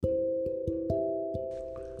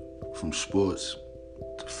from sports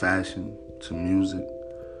to fashion to music,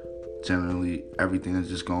 generally everything that's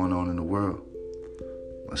just going on in the world.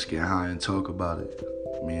 Let's get high and talk about it.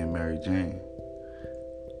 Me and Mary Jane.